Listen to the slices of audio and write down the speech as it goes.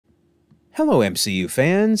Hello, MCU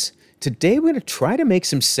fans! Today we're going to try to make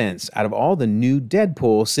some sense out of all the new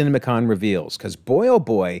Deadpool CinemaCon reveals, because boy oh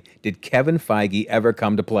boy did Kevin Feige ever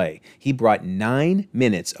come to play. He brought 9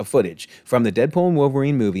 minutes of footage from the Deadpool and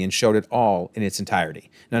Wolverine movie and showed it all in its entirety.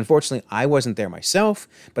 Now unfortunately I wasn't there myself,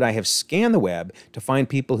 but I have scanned the web to find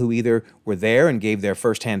people who either were there and gave their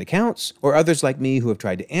first-hand accounts, or others like me who have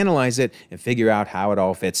tried to analyze it and figure out how it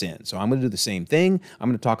all fits in. So I'm going to do the same thing. I'm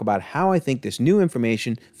going to talk about how I think this new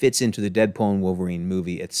information fits into the Deadpool and Wolverine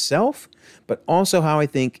movie itself, but also how I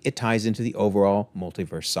think it ties into the overall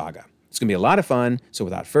multiverse saga. It's going to be a lot of fun, so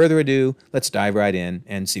without further ado, let's dive right in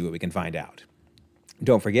and see what we can find out.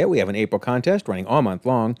 Don't forget, we have an April contest running all month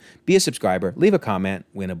long. Be a subscriber, leave a comment,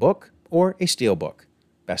 win a book or a steel book.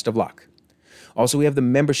 Best of luck. Also, we have the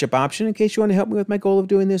membership option in case you want to help me with my goal of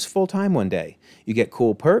doing this full-time one day. You get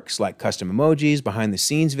cool perks like custom emojis,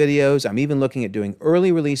 behind-the-scenes videos. I'm even looking at doing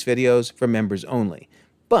early release videos for members only.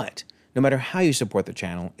 But no matter how you support the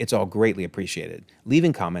channel, it's all greatly appreciated.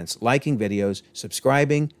 Leaving comments, liking videos,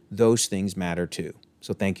 subscribing, those things matter too.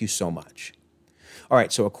 So thank you so much. All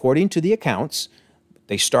right, so according to the accounts,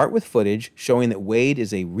 they start with footage showing that Wade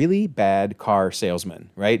is a really bad car salesman,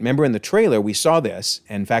 right? Remember in the trailer, we saw this.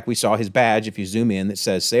 In fact, we saw his badge, if you zoom in, that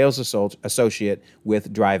says Sales Associate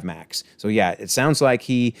with DriveMax. So yeah, it sounds like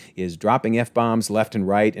he is dropping F-bombs left and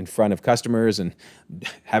right in front of customers and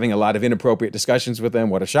having a lot of inappropriate discussions with them.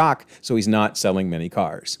 What a shock. So he's not selling many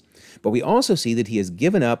cars. But we also see that he has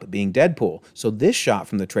given up being Deadpool. So this shot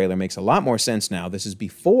from the trailer makes a lot more sense now. This is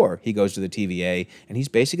before he goes to the TVA, and he's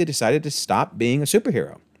basically decided to stop being a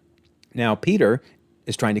superhero. Now, Peter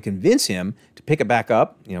is trying to convince him to pick it back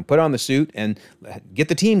up, put on the suit and get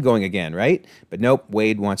the team going again, right? But nope,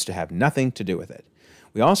 Wade wants to have nothing to do with it.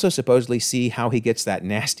 We also supposedly see how he gets that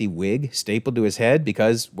nasty wig stapled to his head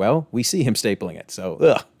because, well, we see him stapling it. So,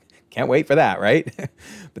 ugh. Can't wait for that, right?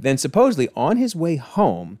 But then supposedly on his way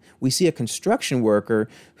home, we see a construction worker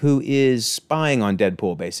who is spying on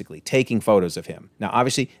Deadpool, basically, taking photos of him. Now,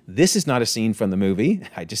 obviously, this is not a scene from the movie.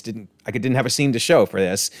 I didn't have a scene to show for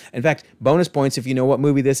this. In fact, bonus points if you know what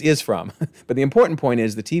movie this is from. But the important point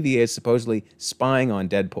is the TVA is supposedly spying on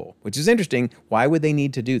Deadpool, which is interesting. Why would they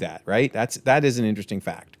need to do that, right? That is an interesting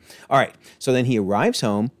fact. All right, so then he arrives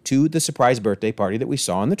home to the surprise birthday party that we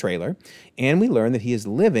saw in the trailer, and we learn that he is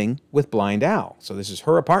living with Blind Al. So this is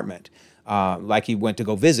her apartment, like he went to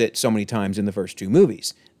go visit so many times in the first 2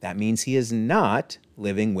 movies. That means he is not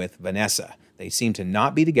living with Vanessa. They seem to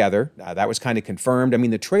not be together. That was kind of confirmed. I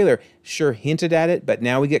mean, the trailer sure hinted at it, but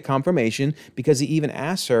now we get confirmation because he even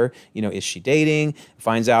asks her, is she dating?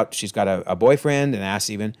 Finds out she's got a boyfriend and asks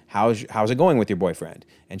even, how's it going with your boyfriend?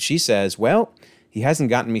 And she says, well, he hasn't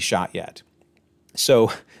gotten me shot yet.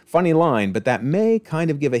 So, funny line, but that may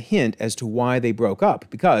kind of give a hint as to why they broke up.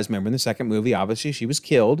 Because, remember in the second movie, obviously she was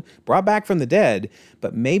killed, brought back from the dead,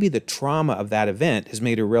 but maybe the trauma of that event has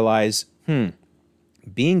made her realize,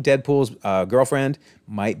 being Deadpool's girlfriend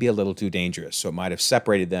might be a little too dangerous. So it might have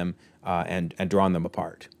separated them and drawn them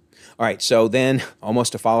apart. All right, so then,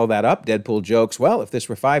 almost to follow that up, Deadpool jokes, well, if this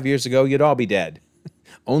were 5 years ago, you'd all be dead.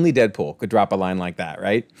 Only Deadpool could drop a line like that,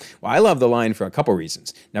 right? Well, I love the line for a couple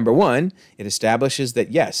reasons. Number one, it establishes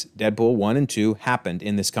that, yes, Deadpool 1 and 2 happened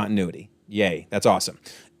in this continuity. Yay, that's awesome.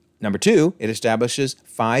 Number two, it establishes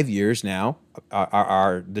 5 years now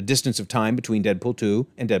are the distance of time between Deadpool 2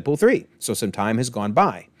 and Deadpool 3. So some time has gone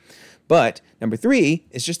by. But number three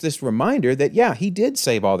is just this reminder that, yeah, he did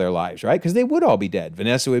save all their lives, right? Because they would all be dead.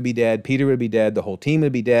 Vanessa would be dead, Peter would be dead, the whole team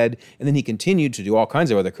would be dead, and then he continued to do all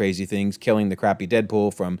kinds of other crazy things, killing the crappy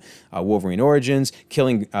Deadpool from Wolverine Origins,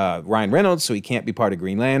 killing Ryan Reynolds so he can't be part of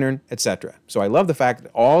Green Lantern, etc. So I love the fact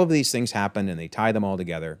that all of these things happened and they tie them all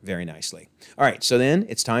together very nicely. All right, so then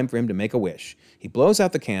it's time for him to make a wish. He blows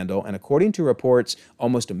out the candle, and according to reports,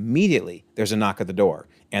 almost immediately there's a knock at the door,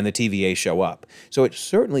 and the TVA show up. So it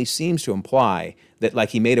certainly seems to imply that, like,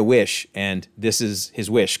 he made a wish, and this is his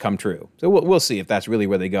wish come true. So we'll see if that's really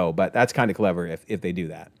where they go, but that's kind of clever if they do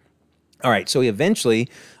that. All right, so he eventually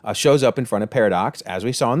shows up in front of Paradox, as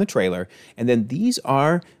we saw in the trailer, and then these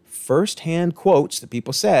are first-hand quotes that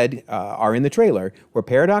people said are in the trailer, where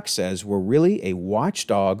Paradox says, we're really a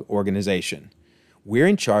watchdog organization. We're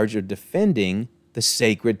in charge of defending the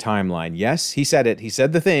sacred timeline. Yes, he said it. He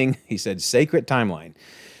said the thing. He said sacred timeline.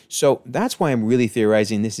 So that's why I'm really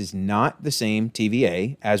theorizing this is not the same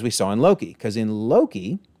TVA as we saw in Loki. Because in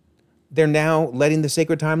Loki, they're now letting the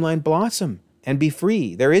sacred timeline blossom and be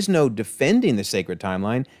free. There is no defending the sacred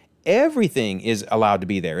timeline. Everything is allowed to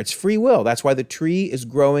be there. It's free will. That's why the tree is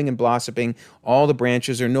growing and blossoming. All the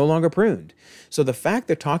branches are no longer pruned. So the fact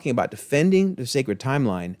they're talking about defending the sacred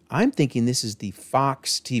timeline, I'm thinking this is the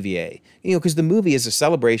Fox TVA. Because the movie is a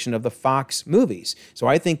celebration of the Fox movies. So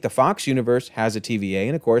I think the Fox universe has a TVA,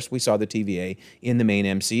 and of course we saw the TVA in the main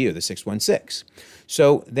MCU, the 616.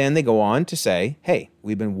 So then they go on to say, hey,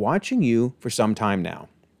 we've been watching you for some time now.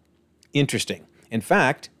 Interesting. In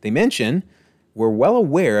fact, they mention, we're well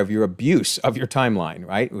aware of your abuse of your timeline,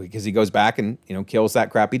 right? Because he goes back and, kills that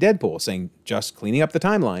crappy Deadpool, saying just cleaning up the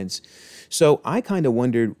timelines. So I kind of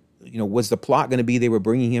wondered, was the plot going to be they were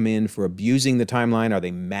bringing him in for abusing the timeline? Are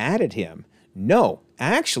they mad at him? No,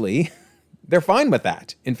 actually, they're fine with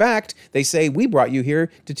that. In fact, they say, we brought you here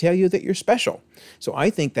to tell you that you're special. So I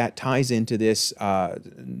think that ties into this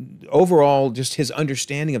overall, just his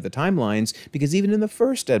understanding of the timelines, because even in the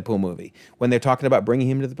first Deadpool movie, when they're talking about bringing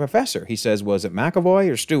him to the professor, he says, was it McAvoy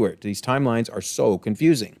or Stewart? These timelines are so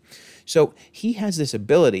confusing. So he has this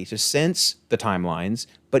ability to sense the timelines,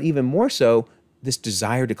 but even more so, this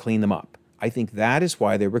desire to clean them up. I think that is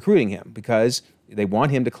why they're recruiting him, because they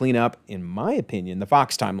want him to clean up, in my opinion, the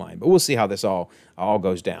Fox timeline. But we'll see how this all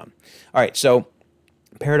goes down. All right, so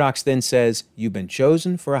Paradox then says, you've been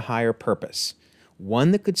chosen for a higher purpose,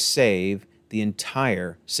 one that could save the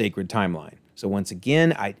entire sacred timeline. So once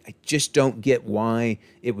again, I just don't get why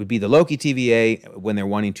it would be the Loki TVA when they're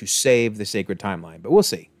wanting to save the sacred timeline. But we'll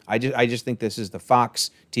see. I just think this is the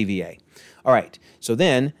Fox TVA. All right, so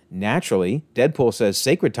then, naturally, Deadpool says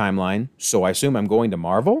sacred timeline, so I assume I'm going to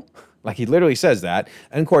Marvel? Like, he literally says that.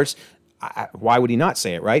 And of course, why would he not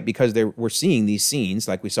say it, right? Because we're seeing these scenes,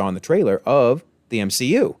 like we saw in the trailer, of the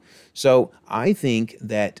MCU. So I think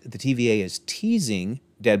that the TVA is teasing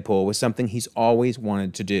Deadpool with something he's always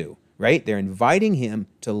wanted to do, right? They're inviting him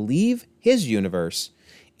to leave his universe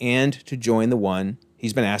and to join the one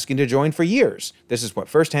he's been asking to join for years. This is what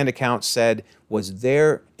firsthand accounts said was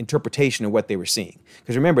their interpretation of what they were seeing.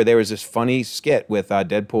 Because remember, there was this funny skit with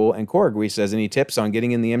Deadpool and Korg where he says, any tips on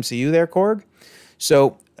getting in the MCU there, Korg?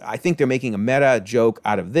 So I think they're making a meta joke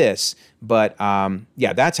out of this. But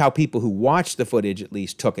yeah, that's how people who watched the footage at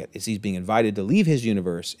least took it, is he's being invited to leave his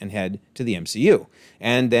universe and head to the MCU.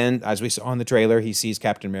 And then, as we saw in the trailer, he sees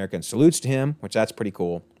Captain America and salutes to him, which that's pretty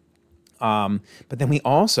cool. But then we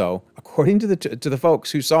also, according to the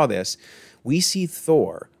folks who saw this, we see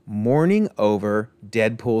Thor mourning over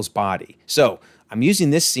Deadpool's body. So I'm using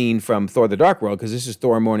this scene from Thor: The Dark World because this is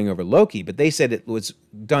Thor mourning over Loki, but they said it was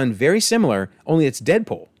done very similar, only it's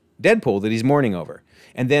Deadpool that he's mourning over.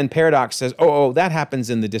 And then Paradox says, oh, that happens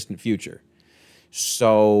in the distant future.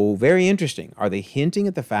 So very interesting. Are they hinting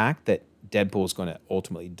at the fact that Deadpool's going to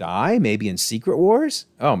ultimately die, maybe in Secret Wars?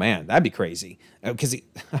 Oh man, that'd be crazy. Because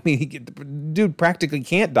dude practically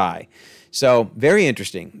can't die. So very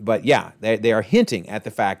interesting. But yeah, they are hinting at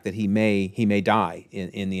the fact that he may die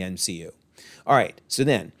in the MCU. All right, so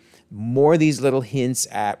then more of these little hints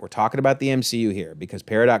at, we're talking about the MCU here, because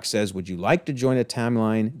Paradox says, would you like to join a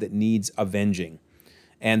timeline that needs avenging?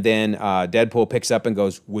 And then Deadpool picks up and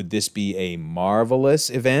goes, would this be a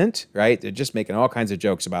marvelous event? Right? They're just making all kinds of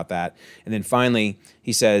jokes about that. And then finally,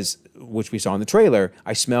 he says, which we saw in the trailer,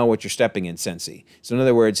 I smell what you're stepping in, Sensei. So in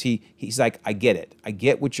other words, he's like, I get it. I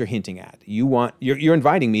get what you're hinting at. You're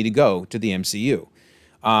inviting me to go to the MCU.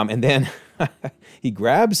 And then he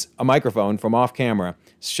grabs a microphone from off camera,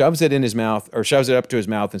 shoves it in his mouth, or shoves it up to his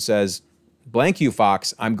mouth and says, blank you,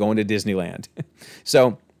 Fox, I'm going to Disneyland.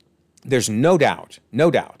 So there's no doubt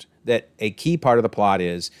that a key part of the plot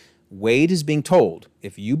is Wade is being told,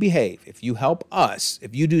 if you behave, if you help us,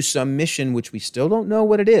 if you do some mission, which we still don't know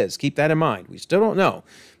what it is, keep that in mind, we still don't know,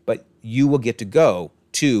 but you will get to go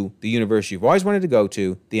to the universe you've always wanted to go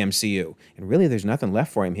to, the MCU. And really, there's nothing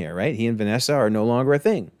left for him here, right? He and Vanessa are no longer a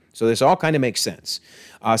thing. So this all kind of makes sense.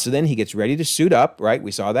 So then he gets ready to suit up, right?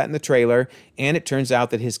 We saw that in the trailer. And it turns out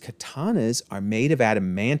that his katanas are made of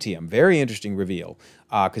adamantium. Very interesting reveal,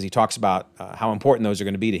 because he talks about how important those are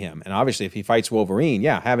going to be to him. And obviously, if he fights Wolverine,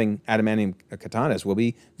 yeah, having adamantium katanas will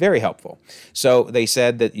be very helpful. So they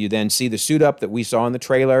said that you then see the suit up that we saw in the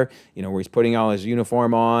trailer, where he's putting all his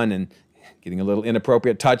uniform on and getting a little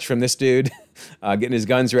inappropriate touch from this dude, getting his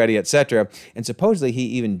guns ready, etc. And supposedly he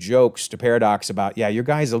even jokes to Paradox about, yeah, your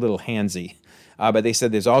guy's a little handsy. But they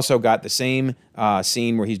said there's also got the same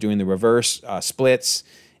scene where he's doing the reverse splits.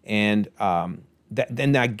 And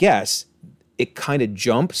then I guess it kind of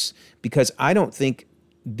jumps, because I don't think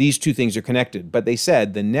these two things are connected. But they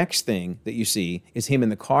said the next thing that you see is him in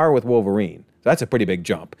the car with Wolverine. So that's a pretty big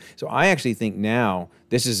jump. So I actually think now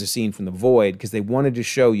this is a scene from The Void, because they wanted to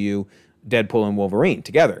show you Deadpool and Wolverine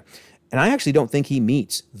together. And I actually don't think he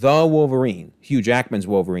meets the Wolverine, Hugh Jackman's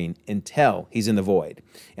Wolverine, until he's in the Void.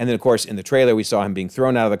 And then, of course, in the trailer, we saw him being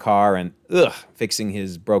thrown out of the car and, fixing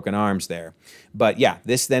his broken arms there. But yeah,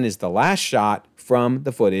 this then is the last shot from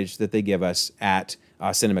the footage that they give us at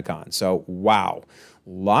CinemaCon. So, wow.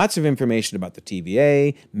 Lots of information about the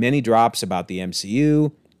TVA, many drops about the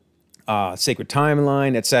MCU, Sacred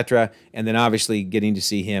Timeline, etc. And then obviously getting to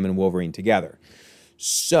see him and Wolverine together.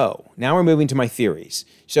 So now we're moving to my theories.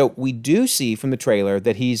 So we do see from the trailer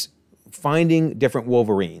that he's finding different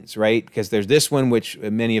Wolverines, right? Because there's this one, which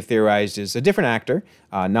many have theorized is a different actor,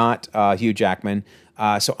 not Hugh Jackman.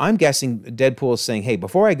 So I'm guessing Deadpool is saying, hey,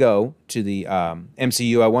 before I go to the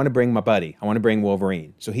MCU, I want to bring my buddy. I want to bring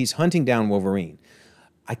Wolverine. So he's hunting down Wolverine.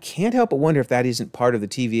 I can't help but wonder if that isn't part of the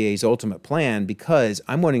TVA's ultimate plan, because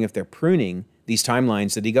I'm wondering if they're pruning these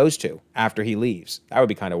timelines that he goes to after he leaves. That would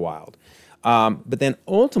be kind of wild. But then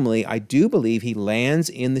ultimately, I do believe he lands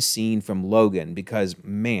in the scene from Logan because,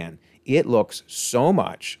 man, it looks so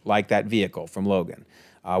much like that vehicle from Logan.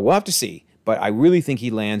 We'll have to see, but I really think he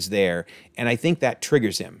lands there, and I think that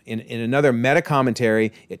triggers him. In another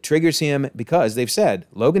meta-commentary, it triggers him because they've said,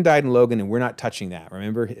 Logan died in Logan, and we're not touching that.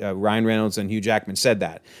 Remember, Ryan Reynolds and Hugh Jackman said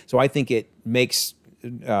that. So I think it makes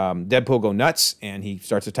Deadpool go nuts, and he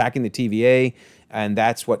starts attacking the TVA, and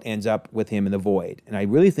that's what ends up with him in the Void. And I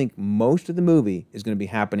really think most of the movie is going to be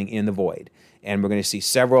happening in the Void. And we're going to see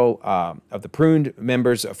several of the pruned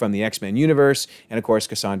members from the X-Men universe, and of course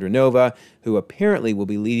Cassandra Nova, who apparently will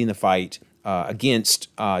be leading the fight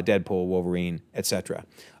against Deadpool, Wolverine, etc.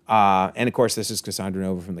 And of course this is Cassandra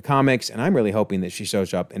Nova from the comics, and I'm really hoping that she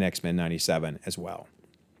shows up in X-Men 97 as well.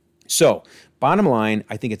 So, bottom line,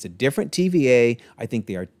 I think it's a different TVA. I think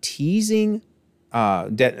they are teasing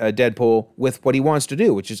Deadpool with what he wants to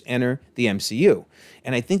do, which is enter the MCU.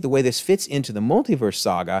 And I think the way this fits into the multiverse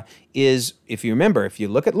saga is, if you remember, if you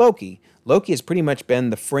look at Loki, Loki has pretty much been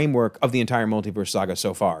the framework of the entire multiverse saga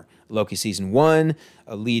so far. Loki Season 1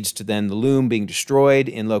 leads to then the Loom being destroyed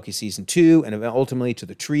in Loki Season 2, and ultimately to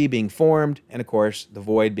the tree being formed, and of course the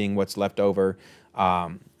Void being what's left over.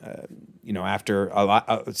 After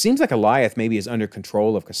it seems like Alioth maybe is under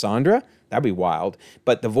control of Cassandra. That'd be wild.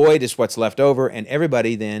 But the Void is what's left over, and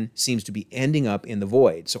everybody then seems to be ending up in the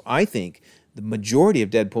Void. So I think the majority of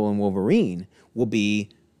Deadpool and Wolverine will be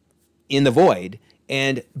in the Void.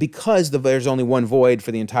 And because there's only one Void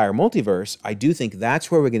for the entire multiverse, I do think that's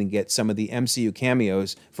where we're going to get some of the MCU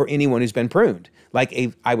cameos for anyone who's been pruned.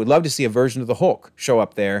 I would love to see a version of the Hulk show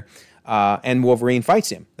up there, and Wolverine fights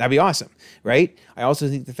him. That'd be awesome, right? I also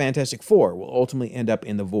think the Fantastic Four will ultimately end up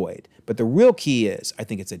in the Void. But the real key is, I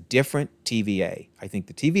think it's a different TVA. I think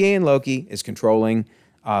the TVA in Loki is controlling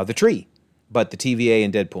the tree, but the TVA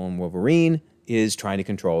in Deadpool and Wolverine is trying to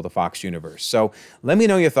control the Fox universe. So let me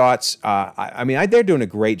know your thoughts. They're doing a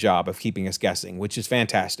great job of keeping us guessing, which is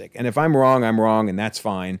fantastic. And if I'm wrong, and that's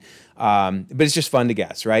fine. But it's just fun to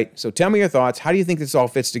guess, right? So tell me your thoughts. How do you think this all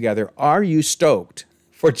fits together? Are you stoked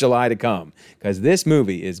for July to come? Because this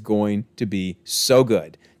movie is going to be so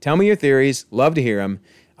good. Tell me your theories. Love to hear them.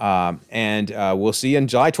 And we'll see you on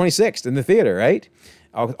July 26th in the theater, right?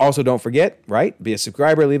 Also, don't forget, right? Be a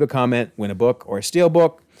subscriber, leave a comment, win a book or a steel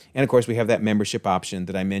book. And of course, we have that membership option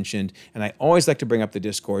that I mentioned. And I always like to bring up the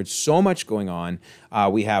Discord. So much going on.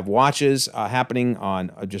 We have watches happening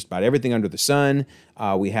on just about everything under the sun.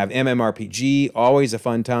 We have MMORPG, always a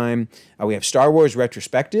fun time. We have Star Wars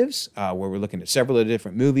retrospectives, where we're looking at several of the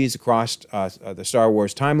different movies across the Star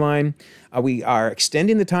Wars timeline. We are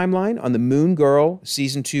extending the timeline on the Moon Girl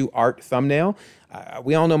Season 2 art thumbnail.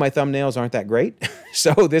 We all know my thumbnails aren't that great,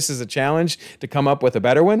 so this is a challenge to come up with a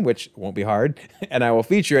better one, which won't be hard, and I will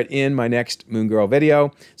feature it in my next Moon Girl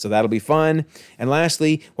video, so that'll be fun. And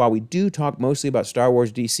lastly, while we do talk mostly about Star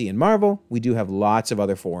Wars, DC, and Marvel, we do have lots of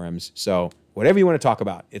other forums, so whatever you want to talk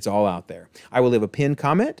about, it's all out there. I will leave a pinned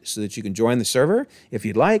comment so that you can join the server if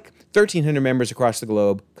you'd like. 1,300 members across the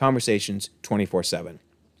globe, conversations 24/7.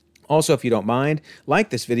 Also, if you don't mind,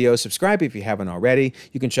 like this video, subscribe if you haven't already.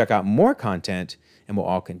 You can check out more content, and we'll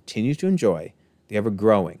all continue to enjoy the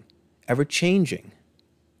ever-growing, ever-changing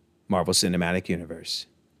Marvel Cinematic Universe.